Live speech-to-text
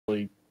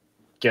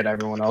get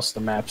everyone else the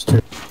maps too.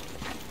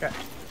 Okay.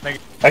 Thank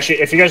you.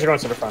 Actually, if you guys are going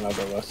to the front, I'll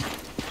go left.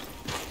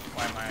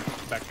 Why am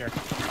I back here?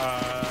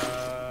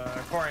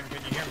 Corin,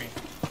 can you hear me?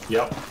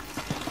 Yep.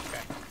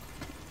 Okay.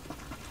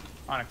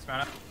 Onyx,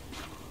 mount up.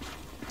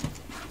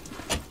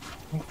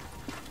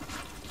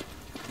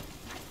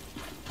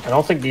 I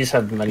don't think these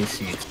have many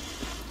seats.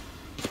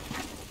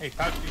 Hey,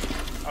 Pouchy.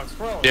 Oh,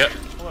 Squirrel. Yep.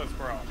 Hello,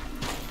 Squirrel.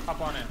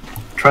 Hop on in.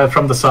 Try it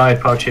from the side,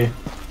 Pouchy.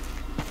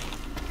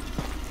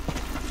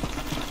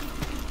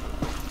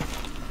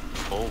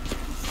 Oh.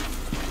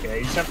 Yeah,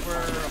 except for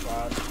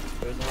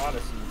there's a lot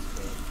of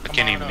seats. I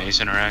can't even ace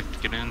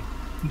interact, get in.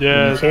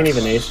 Yeah, You can't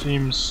even ace.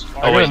 seems. Oh,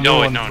 I got wait, a new no,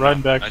 one. no,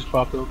 Riding no. back just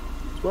popped up.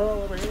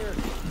 Squirrel over here.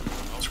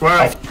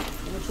 Squirrel.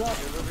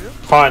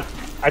 Hold on.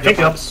 I think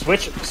Yep.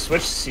 switch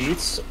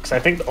seats, because I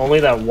think only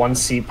that one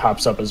seat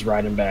pops up as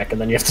riding back,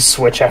 and then you have to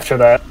switch after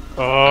that.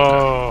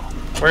 Oh,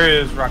 Where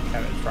is Rock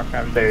Cabbage? Rock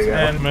Cabbage. There you go.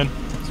 And come in.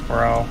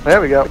 Squirrel.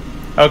 There we go.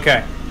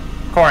 Okay.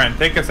 Corin,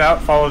 take us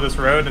out. Follow this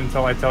road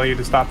until I tell you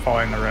to stop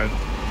following the road.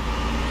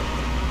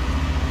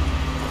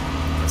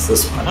 It's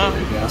this one, I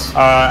believe, yes.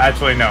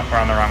 Actually, no. We're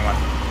on the wrong one.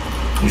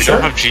 You You sure?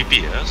 don't have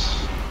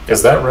GPS?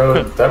 Because that road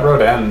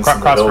ends in the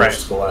Cross village right.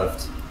 to the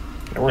left.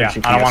 Yeah,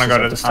 I don't want to go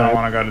to. I don't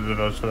want to go to the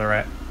village to the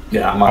right.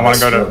 Yeah, I'm I on want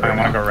to this go to. road I right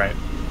want to now. go right.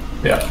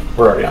 Yeah,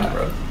 we're already on that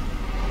road.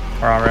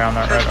 We're already on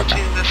that road.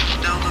 Okay. This is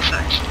Delta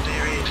section, do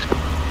you read?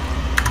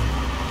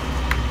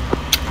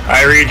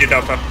 I read you,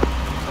 Delta.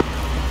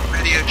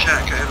 Radio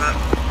check, over.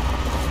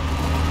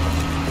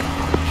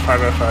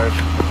 505.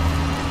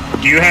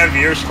 Do you have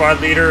your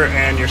squad leader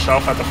and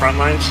yourself at the front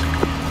lines?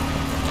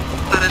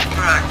 That is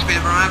correct. We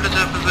have arrived at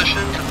our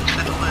positions and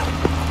settled in.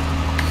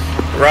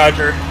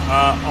 Roger.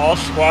 All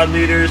squad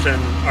leaders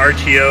and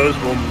RTOs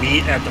will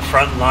meet at the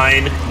front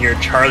line near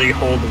Charlie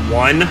Hold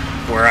 1,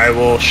 where I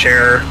will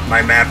share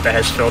my map that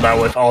has filled out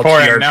with all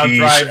Corin, now TRPs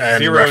drive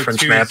and 020.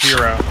 reference maps.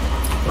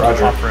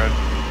 Roger. Off road.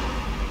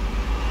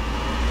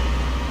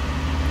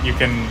 You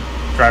can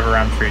drive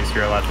around trees.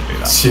 You're allowed to do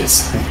that.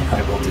 Yes,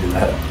 I will do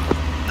that.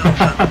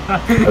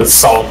 I'm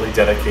solidly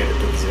dedicated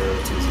to the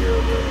 020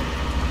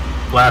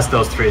 there. Blast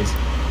those trees.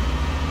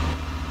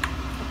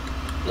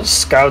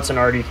 Scouts and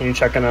Artie, can you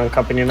check in on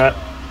company net?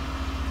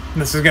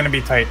 This is going to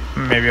be tight.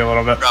 Maybe a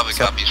little bit. Probably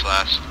copies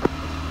last.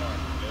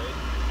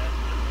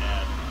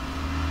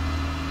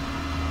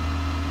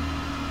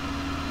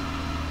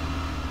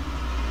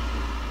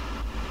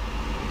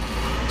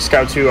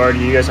 Scout 2, Artie,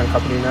 you guys on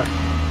company net?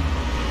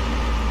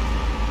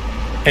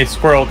 Hey,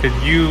 Squirrel, could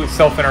you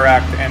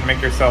self-interact and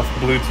make yourself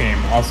blue team?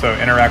 Also,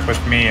 interact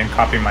with me and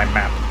copy my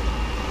map.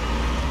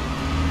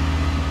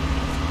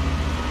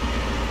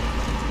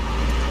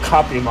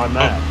 Copy my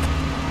map.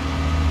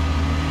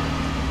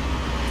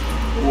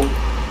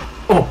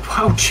 Oh,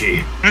 Pouchy.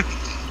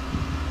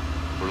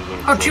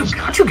 How'd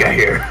you get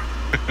here?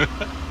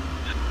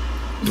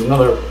 There's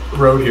another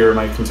road here. Am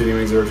I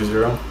continuing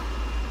 020?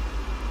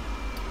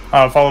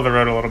 Follow the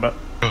road a little bit.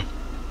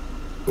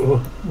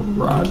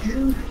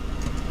 Roger.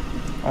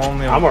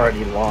 Only. I'm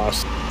already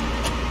lost.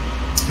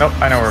 Nope,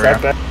 I know where Is we're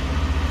that going.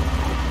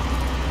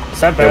 bad? Is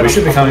that bad? Yeah, we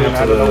should be coming up to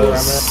I don't know where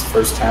I'm the at.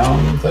 first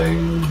town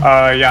thing.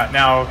 Yeah,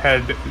 now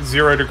head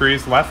 0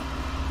 degrees left.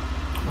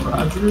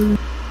 Roger.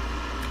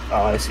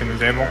 Oh, I As see. soon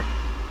as able.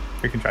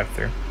 We can drive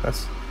through.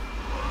 That's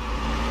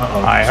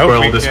Uh-oh. I hope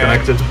Squirrel we can-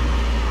 disconnected.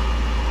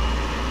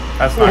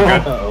 that's not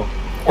good. Uh-oh.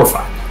 We're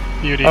fine.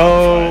 beauty.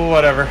 Oh,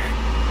 whatever.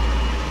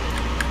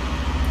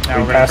 Now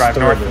We we're gonna passed drive the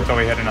north river. until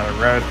we hit another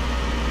road.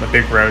 The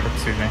big road,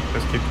 excuse me.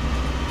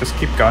 Just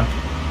keep going.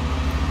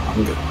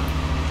 I'm good.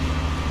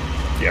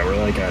 Yeah, we're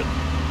like at...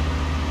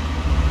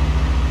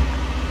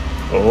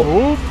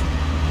 Oh.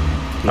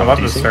 I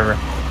love this DC? server.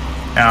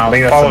 Now I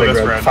think that's follow the big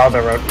this road. road. Follow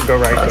the road. Go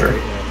right. Go Roger. right.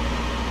 Yeah.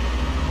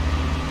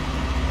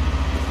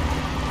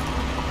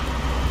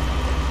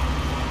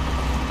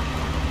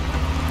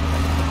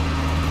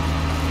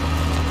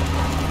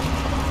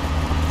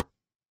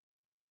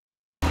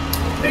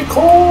 Hey,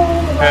 Cole!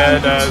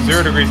 Head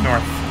 0 degrees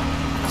north.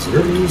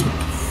 0 degrees.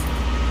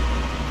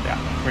 Yeah,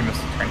 we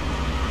missed the train.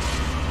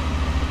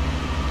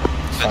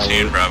 That's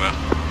you, Bravo.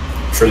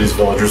 I'm sure these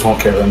villagers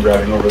won't care them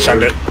driving over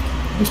Send there. it.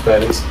 These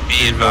baddies.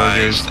 Be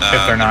advised,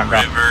 if they're not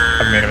the gone,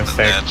 I've made a river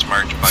mistake. that's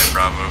marked by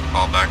Bravo,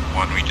 callback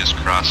 1, we just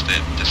crossed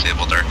it,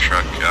 disabled our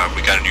truck. We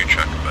got a new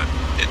truck, but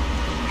it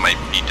might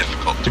be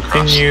difficult to cross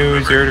the Continue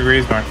river. 0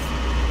 degrees north.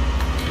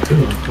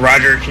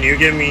 Roger, can you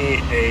give me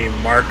a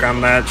mark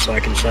on that so I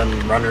can send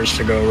runners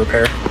to go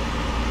repair?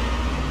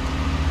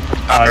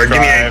 Or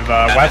give me a... Drive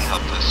That west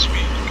helped us, we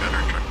got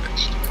our truck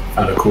fixed.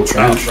 Found a cool Oh,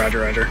 trench.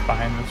 Roger.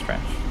 behind this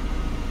trench.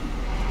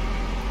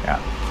 Yeah,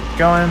 keep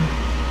going.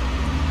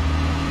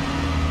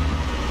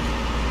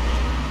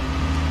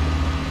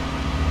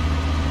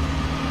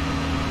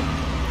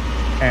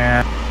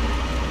 And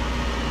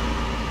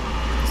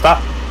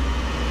stop.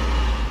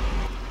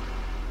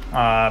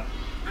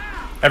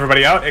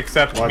 Everybody out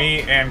except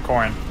me and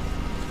Corin.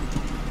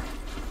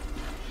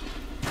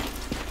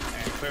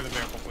 And clear the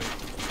vehicle,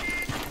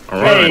 please.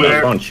 Alright,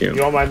 Hey, don't you?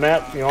 You want my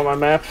map?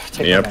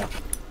 Take Yep. my map.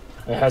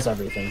 It has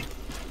everything.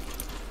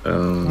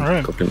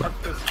 Alright. Park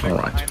this thing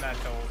Alright. behind that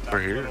hill, that We're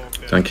here. little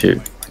bit Thank you. of,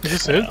 like, Is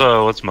this it?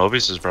 What's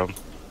Mobius's problem?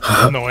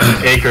 No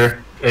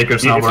idea.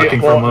 Acre's If not you-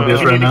 working well, for Mobius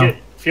if you right need to now.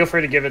 feel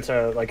free to give it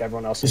to like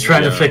everyone else. He's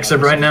trying to fix it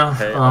right now.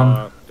 Hey,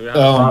 do you have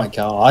Oh my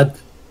god.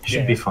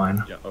 Should be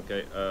fine. Yeah,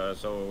 okay,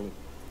 so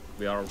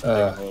we are taking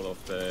hold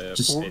of the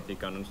just- AT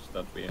cannons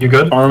that we You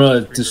good?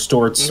 Arma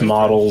distorts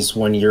models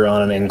when you're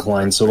on an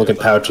incline, so look at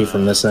Pouchy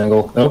from this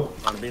angle. Oh,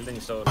 I'm building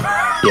so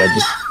yeah,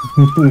 just...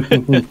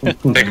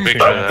 Take a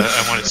picture of that.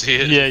 I want to see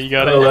it. Yeah, you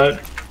got All it.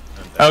 right.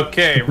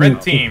 Okay,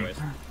 red team.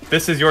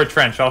 This is your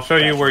trench. I'll show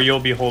you where you'll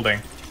be holding.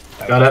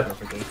 Got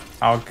it.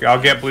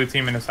 I'll get blue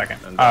team in a second.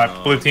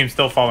 Blue team,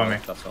 still follow me.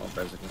 That's all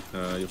basically.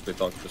 You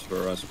split out the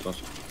spur, I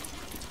suppose.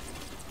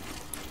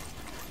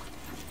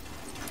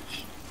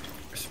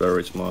 Spur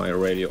is my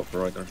radio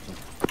operator.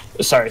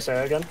 Sorry, say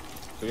that again.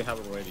 Do you have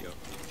a radio?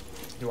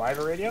 Do I have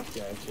a radio?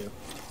 Yeah, I have two.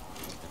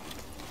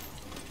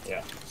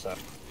 Yeah, so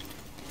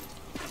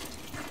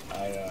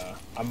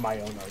I'm my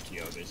own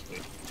RTO basically.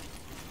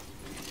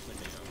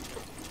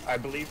 I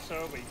believe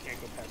so, but you can't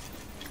go past it.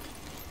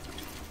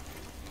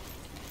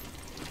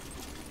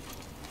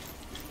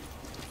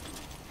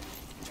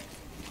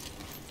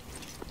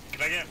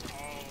 Can I get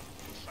all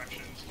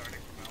sections starting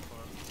from Alpha?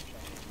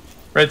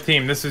 Red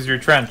team, this is your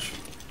trench.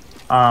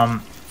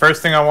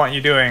 First thing I want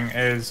you doing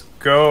is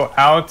go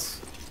out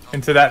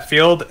into that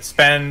field,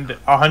 spend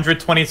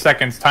 120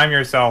 seconds, time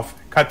yourself,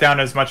 cut down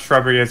as much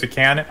shrubbery as you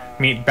can,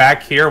 meet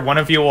back here. One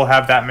of you will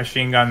have that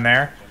machine gun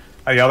there.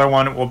 The other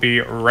one will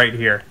be right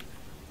here,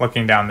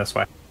 looking down this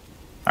way.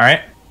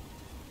 Alright?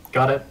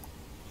 Got it.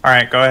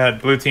 Alright, go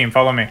ahead. Blue team,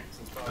 follow me.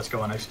 Let's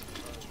go next.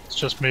 It's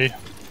just me.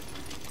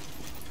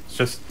 It's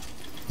just...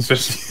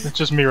 It's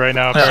just me right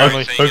now,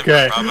 apparently.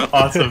 Okay,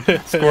 awesome.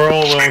 Squirrel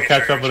will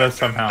catch up with us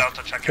somehow.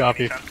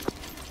 Copy.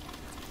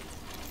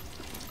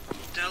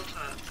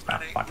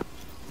 Ah, fuck.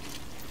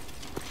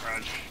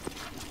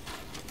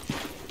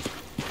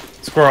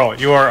 Squirrel,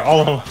 you are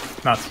all alone.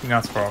 Not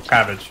Squirrel,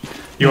 Cabbage.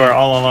 You are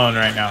all alone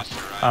right now.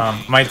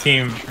 My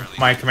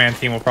command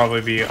team will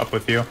probably be up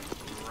with you.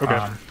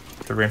 Okay.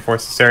 To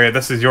reinforce this area.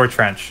 This is your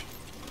trench.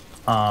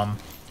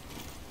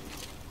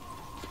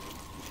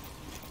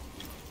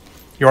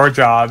 Your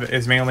job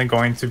is mainly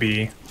going to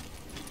be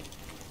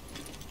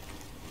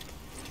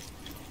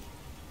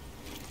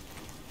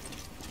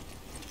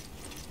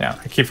yeah,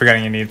 I keep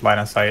forgetting you need line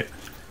of sight.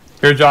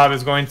 Your job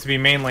is going to be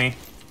mainly,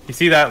 you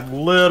see that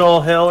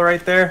little hill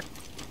right there?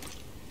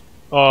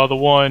 The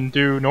one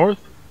due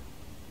north?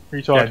 Are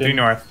you talking? Yeah, due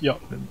north.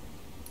 Yep.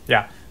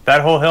 Yeah,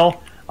 that whole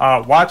hill.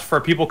 Watch for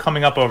people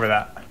coming up over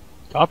that.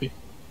 Copy.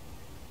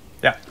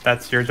 Yeah,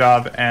 that's your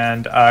job.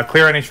 And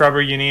clear any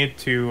shrubbery you need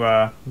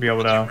to be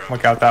able to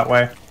look out that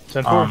way.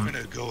 10-4. I'm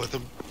gonna go with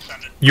him.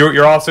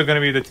 You're also going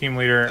to be the team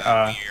leader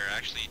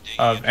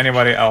of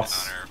anybody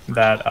else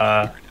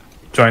that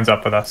joins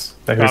up with us.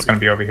 That who's going to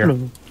be over here.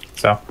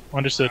 So.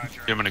 Understood.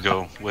 I'm gonna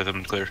go with him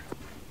and clear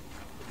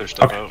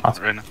stuff out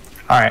awesome. right now.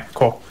 All right,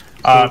 cool.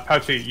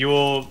 Pouchy, you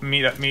will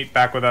meet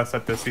back with us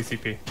at the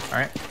CCP. All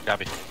right.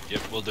 Copy.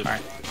 Yep, we'll do. All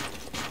right.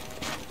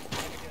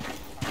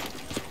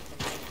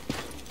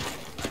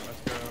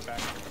 Let's go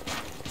back.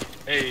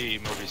 Hey,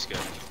 Mobius guy.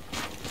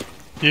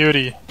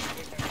 Beauty.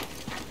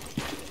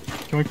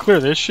 Can we clear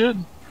this shit? I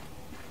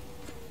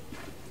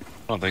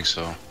don't think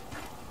so.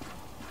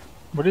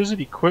 What is it?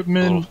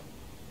 Equipment?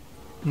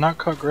 Not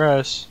cut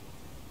grass.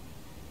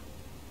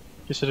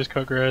 Guess it is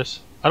cut grass.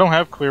 I don't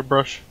have clear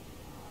brush.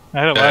 I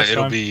had it last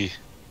it'll time. be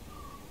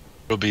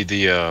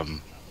the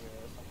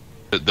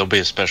there'll be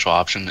a special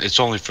option. It's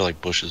only for like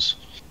bushes.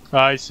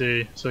 I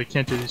see. So I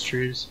can't do these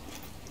trees.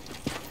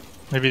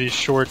 Maybe these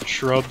short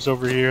shrubs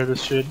over here.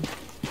 This shit.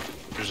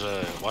 There's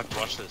a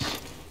watch this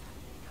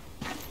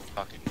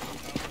fucking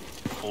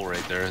hole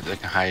right there that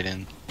can hide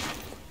in.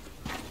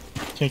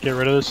 Can't get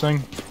rid of this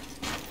thing.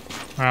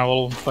 Ah, a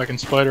little fucking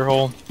spider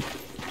hole.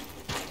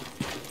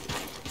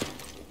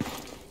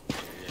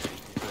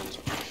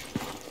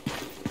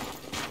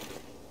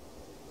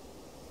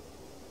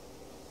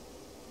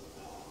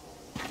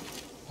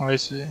 I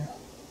see.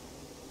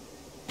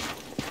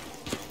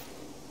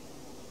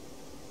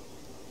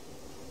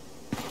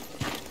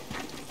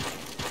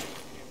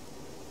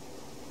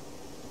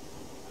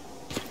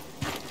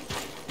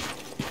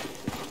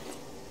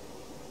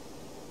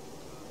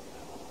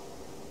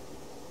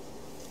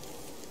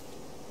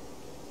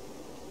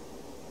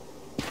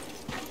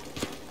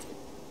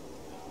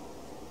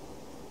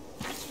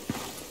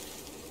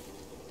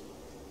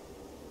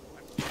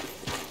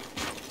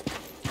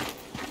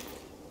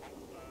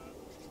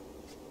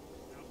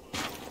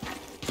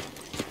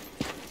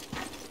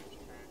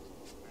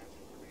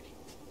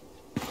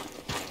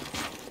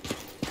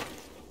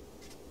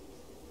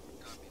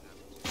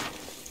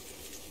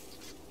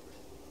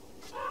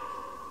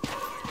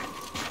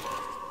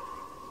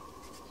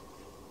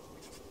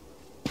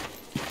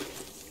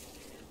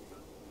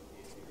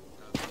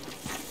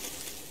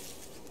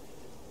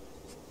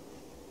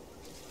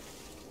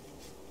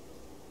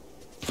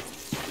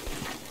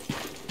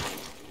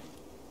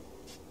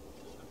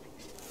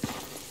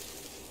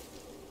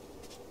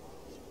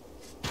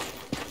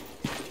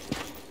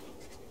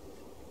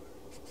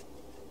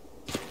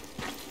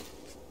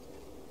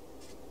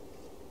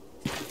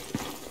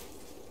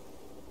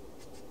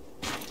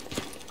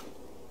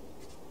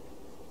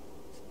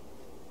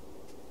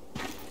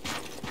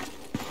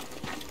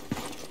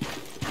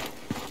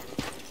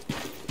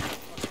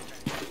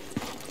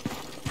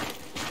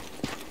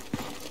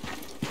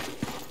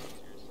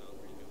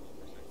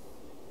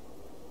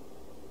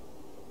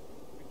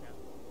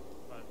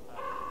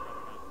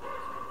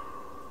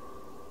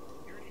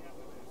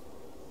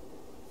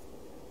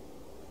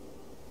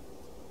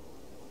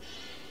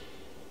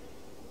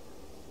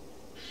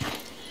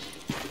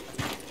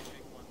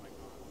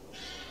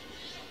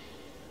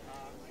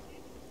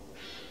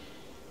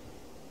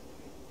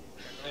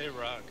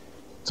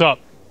 What's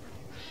up?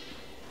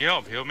 You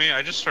help heal me?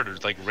 I just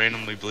started like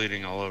randomly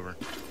bleeding all over.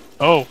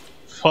 Oh,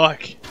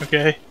 fuck.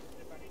 Okay.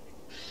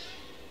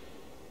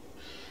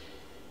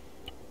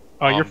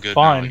 Oh, you're I'm good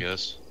fine. now, I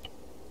guess.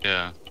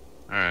 Yeah.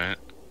 Alright.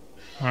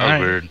 All That was right.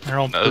 weird. You're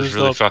all That was bruised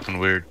really up. fucking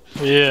weird.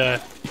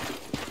 Yeah.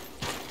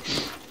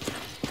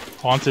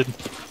 Haunted.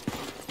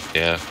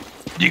 Yeah.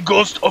 The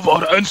ghost of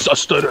our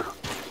ancestor.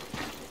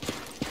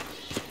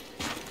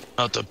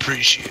 Not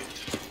appreciate.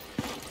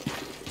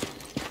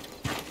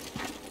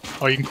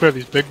 Oh, you can clear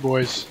these big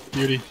boys.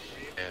 Beauty.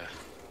 Yeah.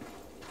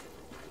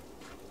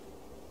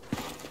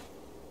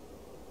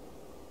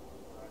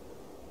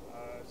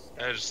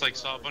 I just like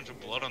saw a bunch of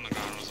blood on the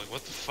ground. I was like,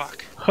 what the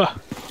fuck? Huh.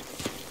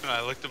 And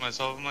I looked at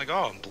myself. I'm like,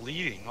 oh, I'm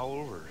bleeding all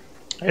over.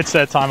 It's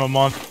that time of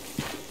month.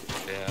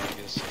 Yeah,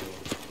 I guess so.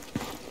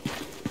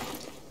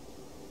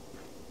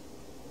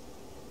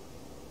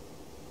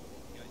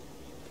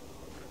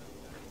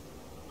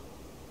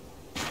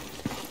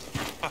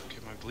 Fuck,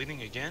 am I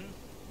bleeding again?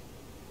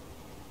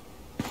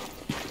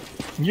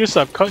 You just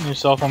stop cutting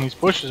yourself on these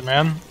bushes,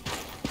 man.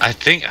 I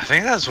think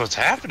that's what's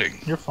happening.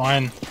 You're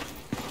fine.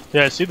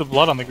 Yeah, I see the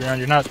blood on the ground.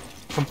 You're not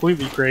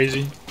completely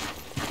crazy.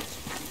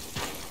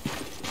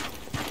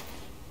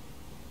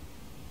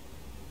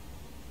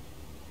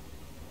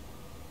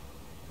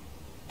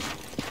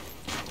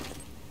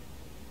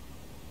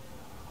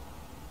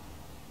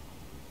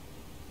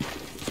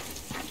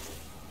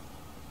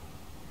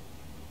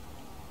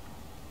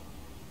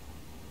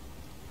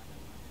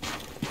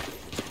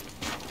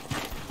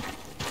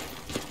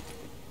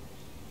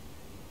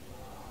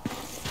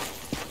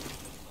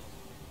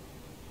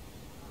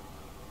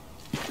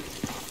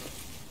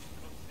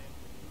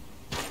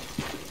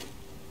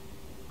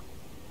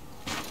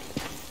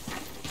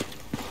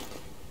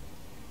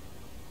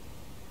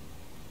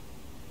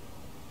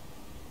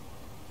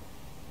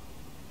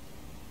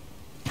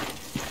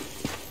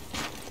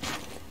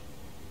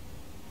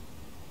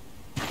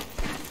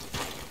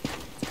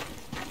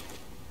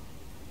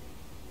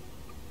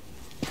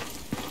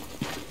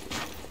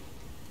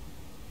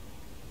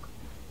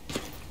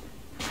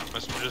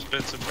 Must have just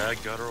been some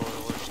bad gutter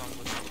oil or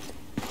something.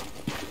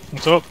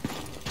 What's up?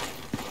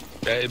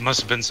 Yeah, it must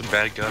have been some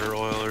bad gutter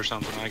oil or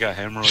something. I got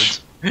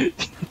hemorrhoids.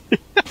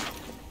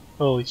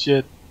 Holy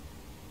shit.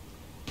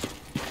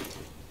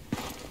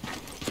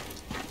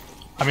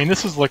 I mean,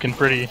 this is looking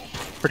pretty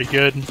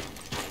good. Yeah,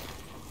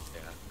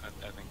 I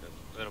think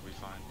that'll be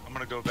fine. I'm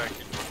gonna go back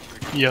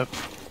in. Yep.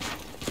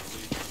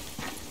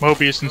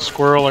 Mobius and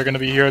Squirrel are gonna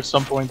be here at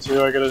some point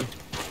too. I gotta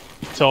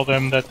tell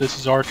them that this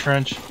is our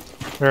trench.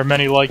 There are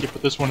many like it,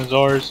 but this one is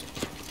ours.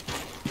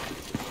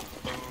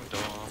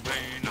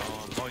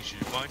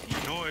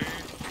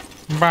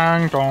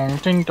 Bang dong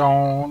ding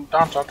dong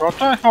da da da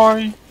da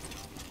hi.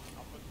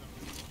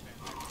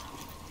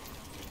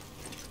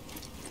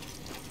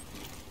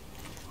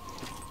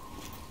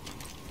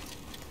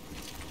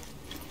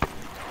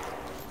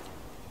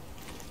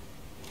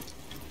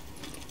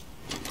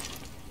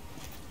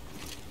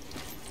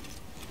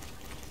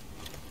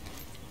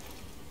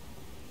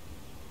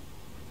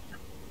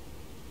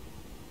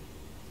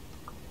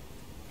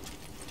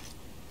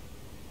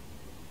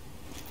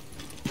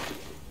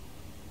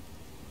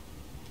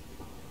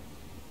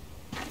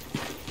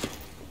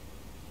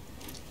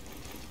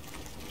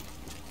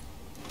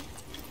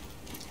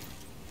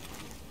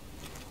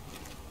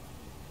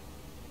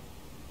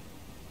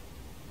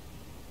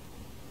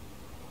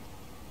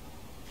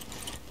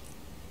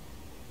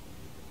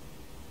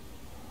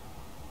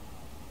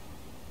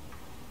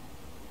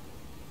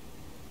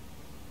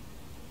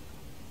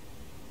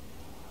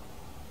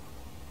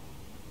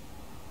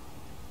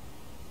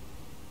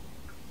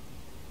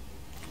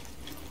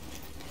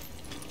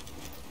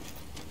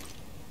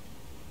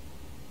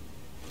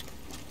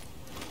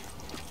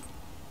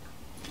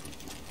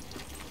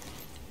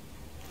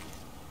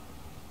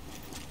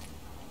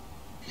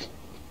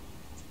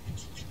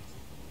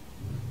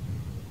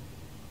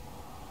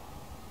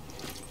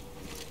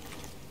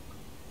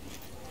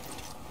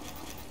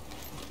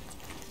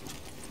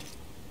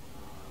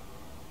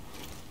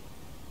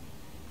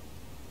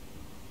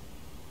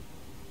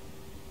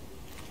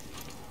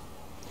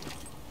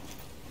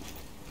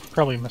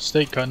 Probably a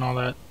mistake cutting all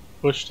that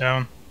bush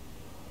down.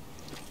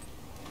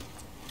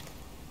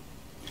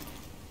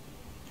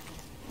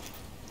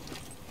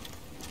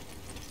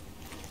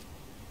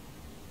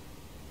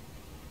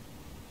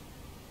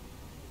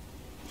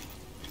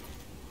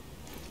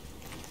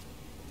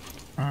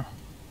 Huh.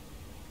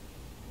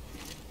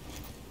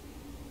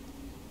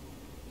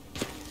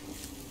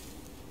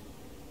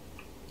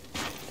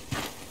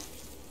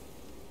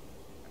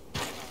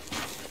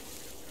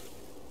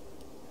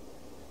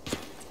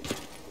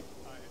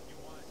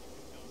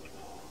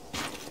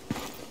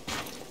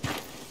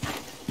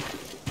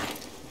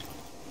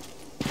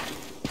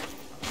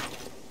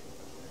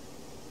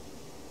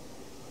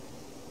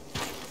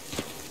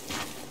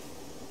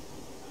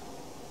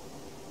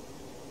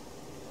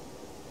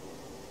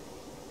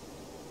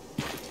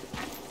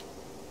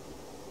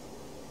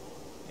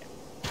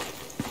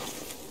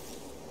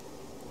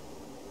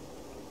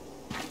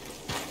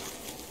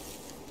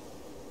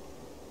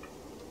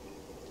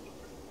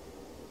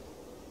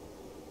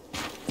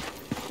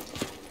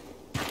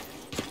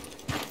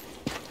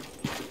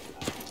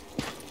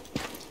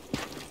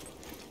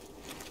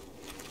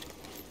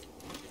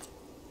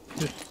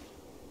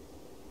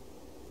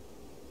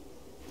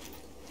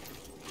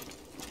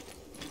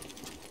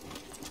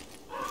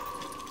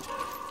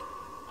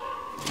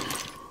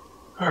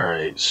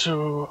 Alright,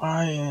 so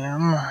I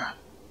am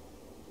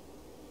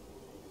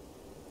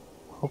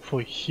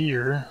hopefully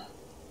here.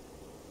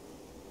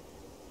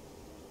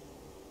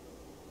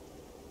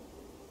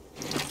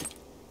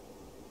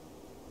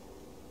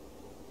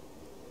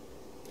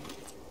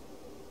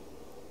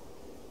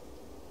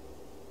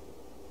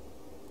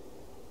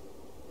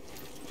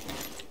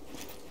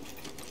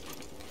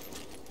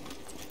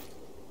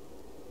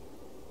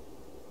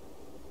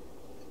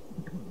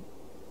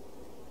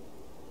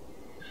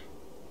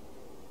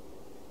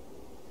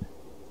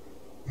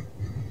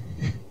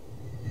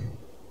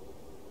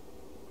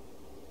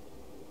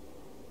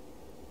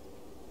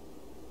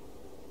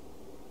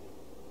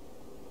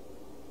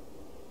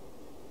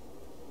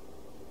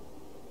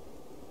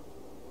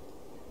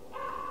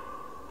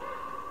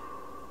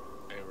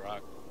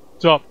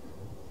 What's up?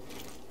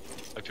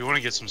 If you want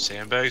to get some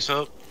sandbags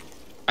up,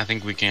 I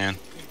think we can.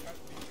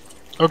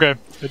 Okay,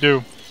 I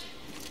do.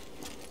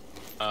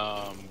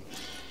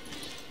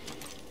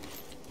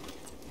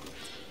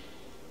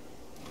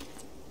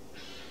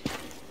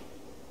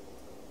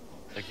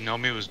 Like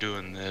Nomi was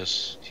doing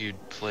this. He'd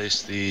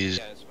place these.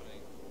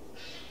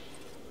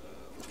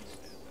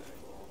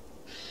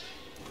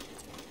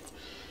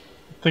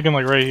 Thinking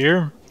like right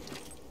here.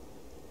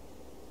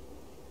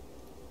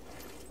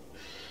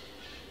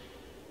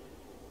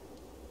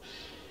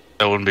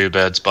 That wouldn't be a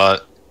bad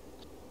spot.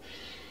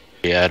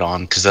 Yeah, add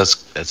on because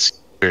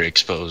that's very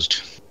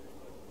exposed.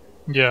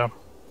 Yeah.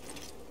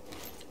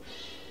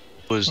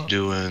 Was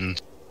doing.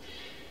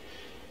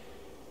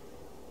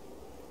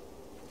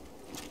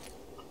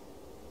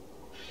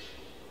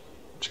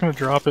 Just gonna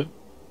drop it.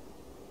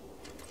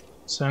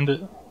 Send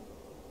it.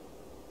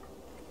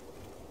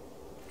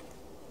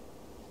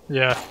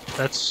 Yeah,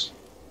 that's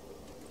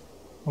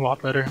a lot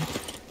better.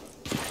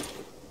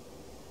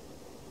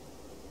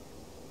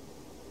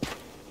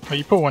 Oh,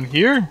 you put one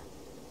here?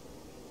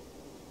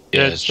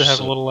 Yeah, just to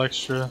have a little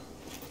extra.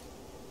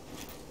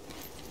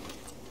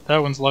 That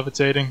one's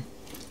levitating.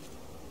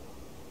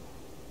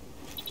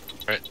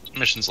 Alright,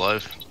 mission's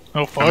live.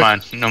 Oh fuck. Never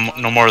mind,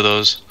 no more of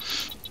those.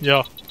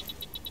 Yeah.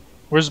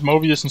 Where's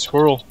Mobius and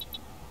Squirrel?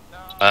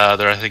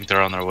 I think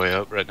they're on their way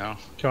up right now.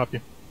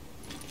 Copy.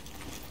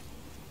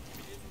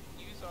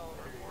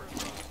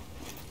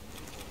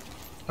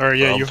 Alright,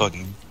 yeah, you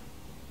fucking...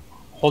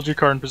 hold your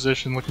car in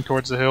position looking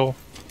towards the hill.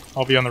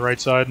 I'll be on the right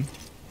side.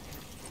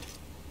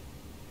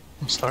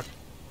 I'm stuck.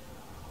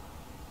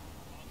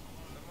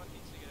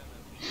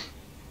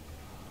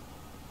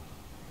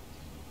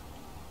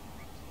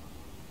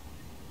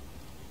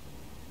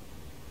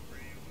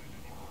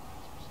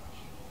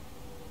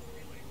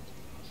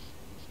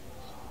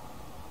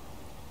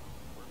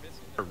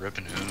 We're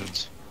ripping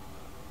hoons.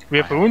 We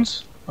have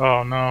hoons?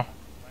 Oh no.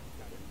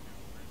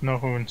 No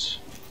hoons.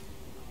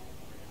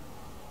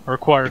 I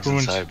require What's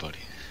hoons. inside, buddy?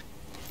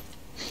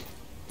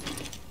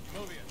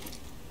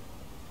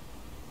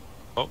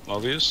 Oh,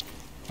 Mobius?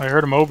 I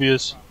heard a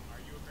Mobius.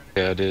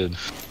 Yeah, I did.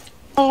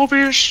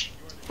 Mobius!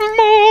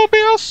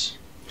 Mobius!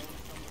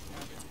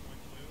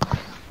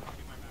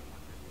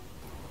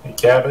 Hey,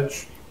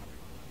 Cabbage.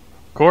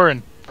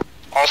 Corin.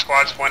 All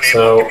squads 1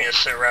 So, able, give me a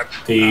sit rep.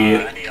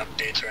 Any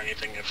updates or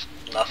anything. If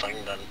nothing,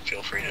 then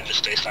feel free to just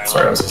stay silent.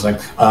 Sorry, I was listening.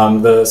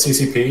 The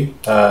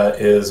CCP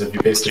is if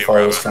you basically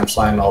follow this trench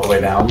line all the way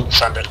down to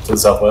the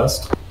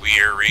southwest. We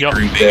are You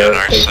regrouping on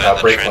our take side of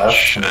the break trench,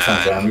 left and the front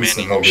ends, and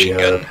manning there'll be machine a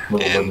gun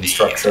little and wooden the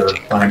structure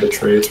anti-tank. behind a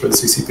tree. It's where the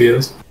CCP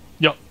is.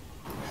 Yep.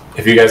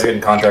 If you guys get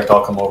in contact,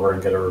 I'll come over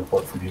and get a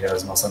report from you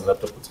guys, and I'll send it up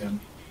to the platoon.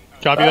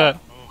 Copy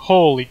that.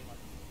 Holy.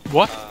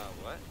 What?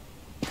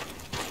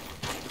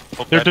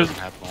 Hope They're that doesn't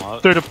happen a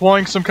lot. They're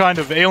deploying some kind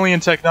of alien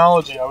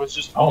technology. I was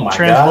just Oh my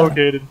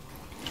translocated.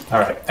 All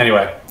right.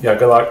 Anyway, yeah.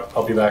 Good luck.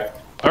 I'll be back.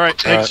 Alright,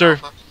 thanks, sir.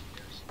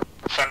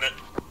 Send it.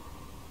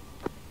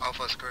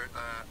 Alpha's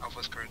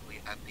currently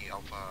at the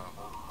Alpha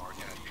mark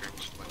at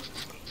Trench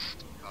Plexus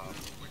East.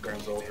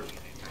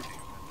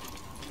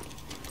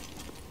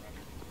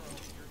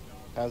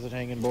 How's it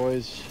hanging,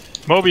 boys?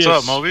 Mobius. What's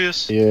up,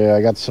 Mobius? Yeah,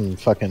 I got some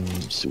fucking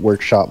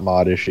workshop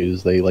mod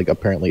issues. They like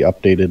apparently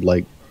updated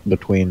like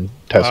between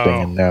testing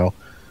and now.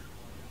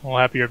 Well,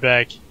 happy you're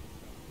back.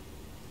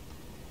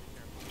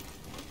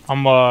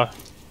 I'm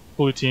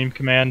blue team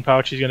command.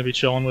 Pouchy's gonna be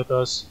chilling with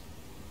us.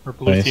 Or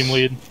blue Nice. team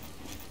lead.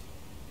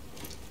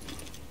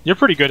 You're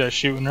pretty good at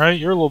shooting, right?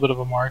 You're a little bit of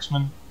a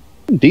marksman.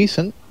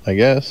 Decent, I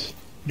guess.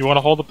 You want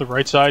to hold up the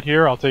right side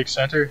here? I'll take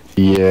center.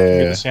 Yeah.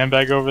 Get the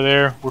sandbag over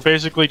there. We're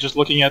basically just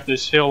looking at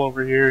this hill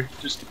over here.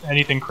 Just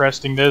anything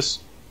cresting this.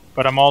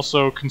 But I'm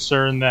also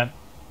concerned that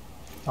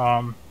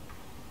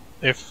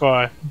if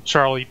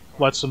Charlie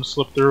lets them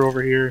slip through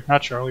over here.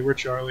 Not Charlie, we're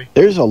Charlie.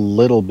 There's a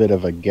little bit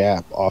of a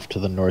gap off to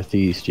the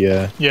northeast,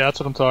 yeah. Yeah, that's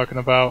what I'm talking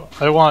about.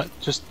 I want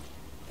just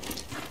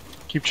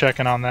keep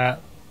checking on that,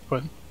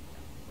 but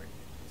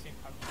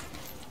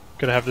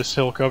gotta have this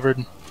hill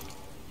covered.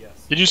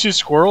 Did you see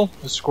Squirrel?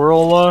 Is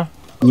Squirrel?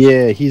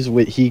 Yeah, he's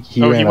with he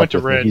Oh, ran he up went to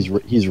with me.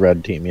 red. He's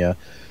red team, yeah.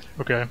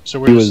 Okay, so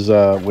we're He just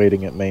was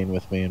waiting at main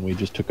with me, and we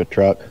just took a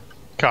truck.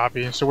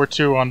 copy. So we're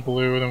 2 on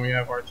blue, then we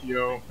have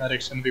RTO.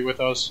 Medic's gonna be with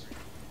us.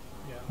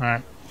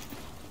 Alright.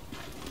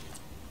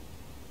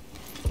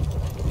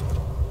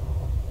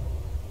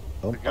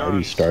 Oh,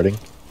 party's starting.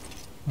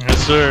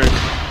 Yes, sir.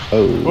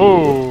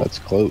 Oh, that's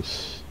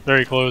close.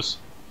 Very close.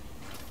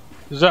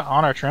 Is that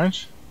on our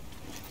trench?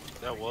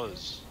 That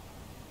was.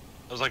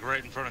 That was like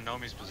right in front of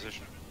Nomi's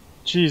position.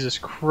 Jesus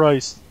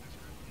Christ.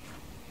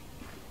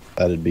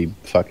 That'd be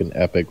fucking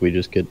epic. We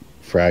just get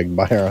fragged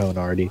by our own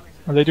Artie.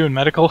 Are they doing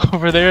medical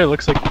over there? It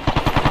looks like...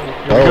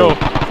 Here we go.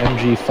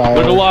 MG fire.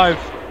 Look alive.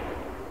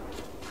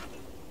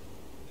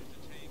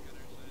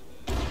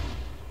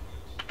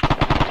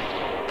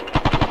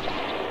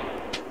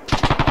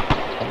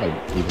 That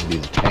might even be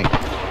the tank.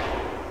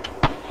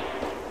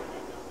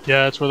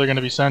 Yeah, that's where they're going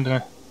to be sending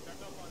it.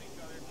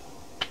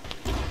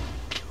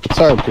 What's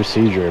our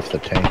procedure if the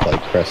tank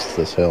like crests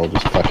this hill?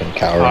 Just fucking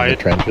cower in the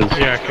trenches?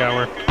 Yeah,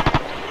 cower.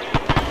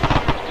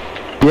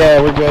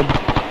 Yeah, we're good.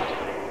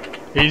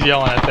 He's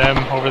yelling at them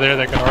over there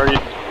that can already...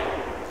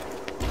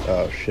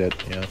 Oh shit,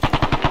 yeah.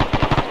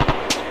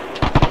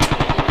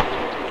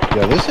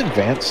 Yeah, this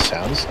advanced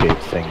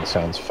soundscape thing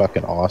sounds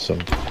fucking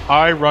awesome.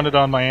 I run it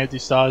on my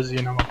anti-Stasi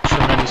and I'm a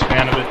tremendous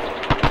fan of it.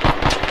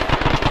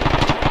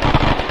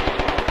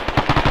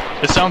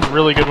 It sounds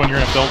really good when you're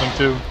in a building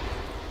too.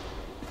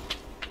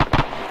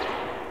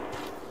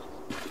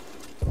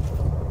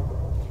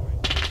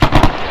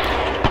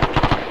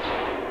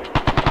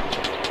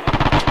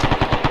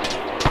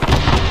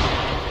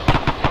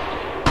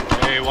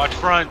 Watch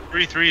front,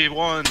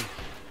 331.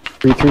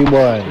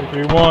 331.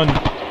 331.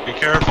 Be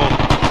careful.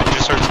 I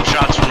just heard some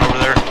shots from over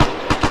there.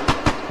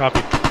 Copy.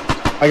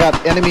 I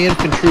got enemy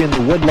infantry in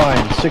the wood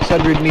line,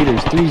 600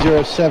 meters,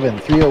 307,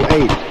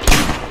 308.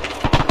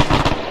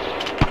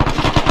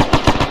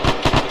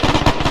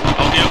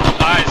 Oh, yep,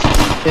 eyes.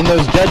 In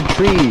those dead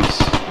trees.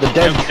 The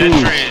dead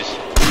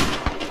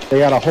trees. They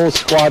got a whole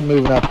squad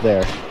moving up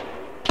there.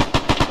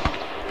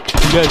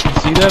 You guys can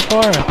see that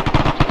far?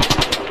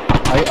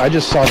 I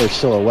just saw their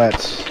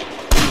silhouettes.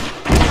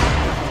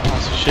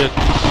 Awesome shit.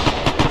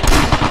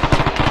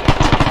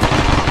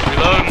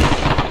 Reload.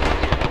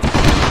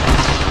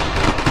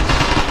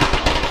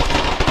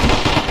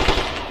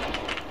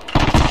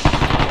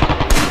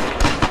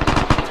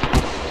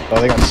 Oh,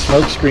 they got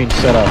smoke screen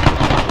set up.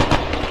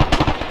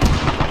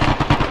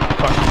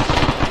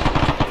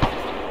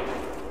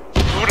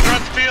 Moving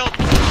across the field.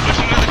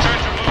 Pushing into the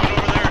trench. We're moving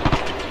over there.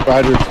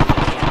 Roger.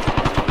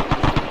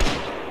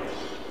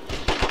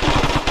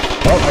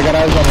 Oh, I got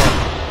eyes on one.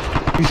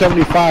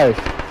 275.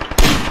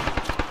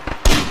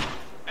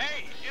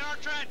 Hey, in our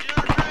trench,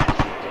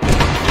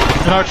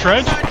 In our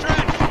trench? Inside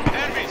trench.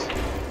 Enemies.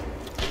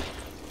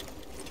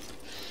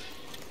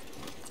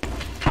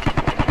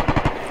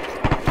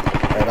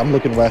 Alright, I'm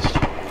looking west.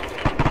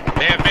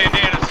 They have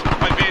bandanas.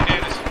 My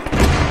bandanas.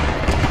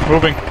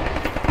 Moving.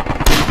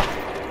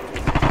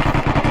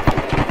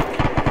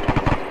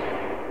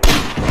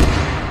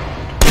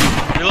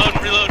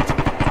 Reload.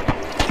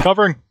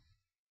 Covering.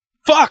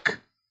 Fuck!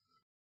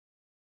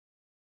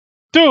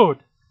 Dude!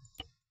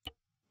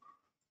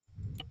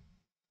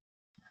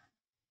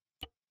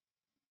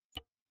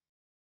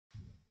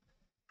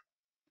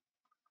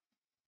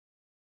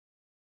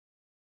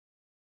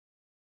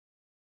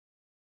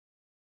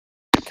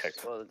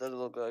 Well, it doesn't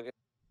look like it.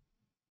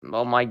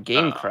 Well, my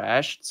game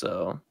crashed,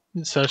 so...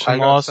 Session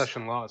lost.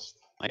 Session lost.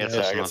 I got Yeah,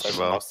 session I lost got as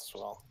session well. lost as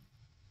well.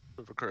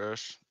 Super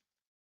crash.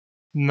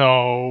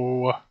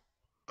 No.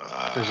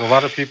 There's a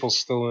lot of people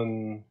still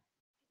in...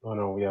 Oh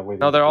no, yeah, wait.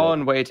 No, they're all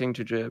in waiting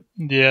to jib.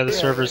 Yeah, the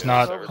server's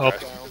not up.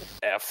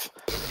 F.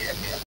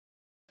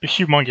 A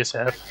humongous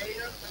F.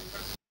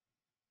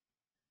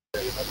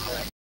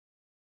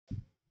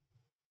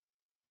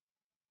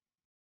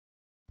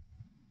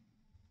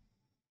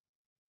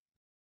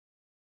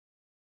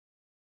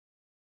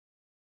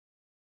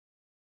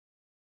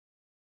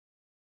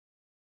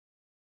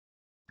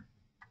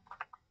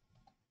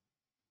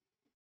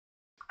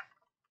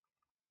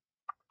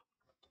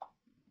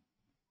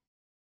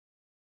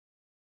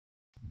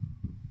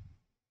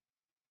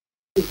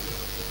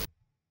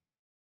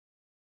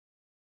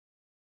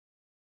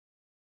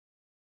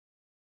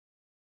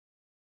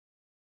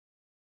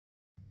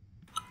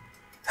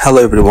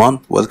 Hello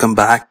everyone, welcome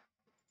back.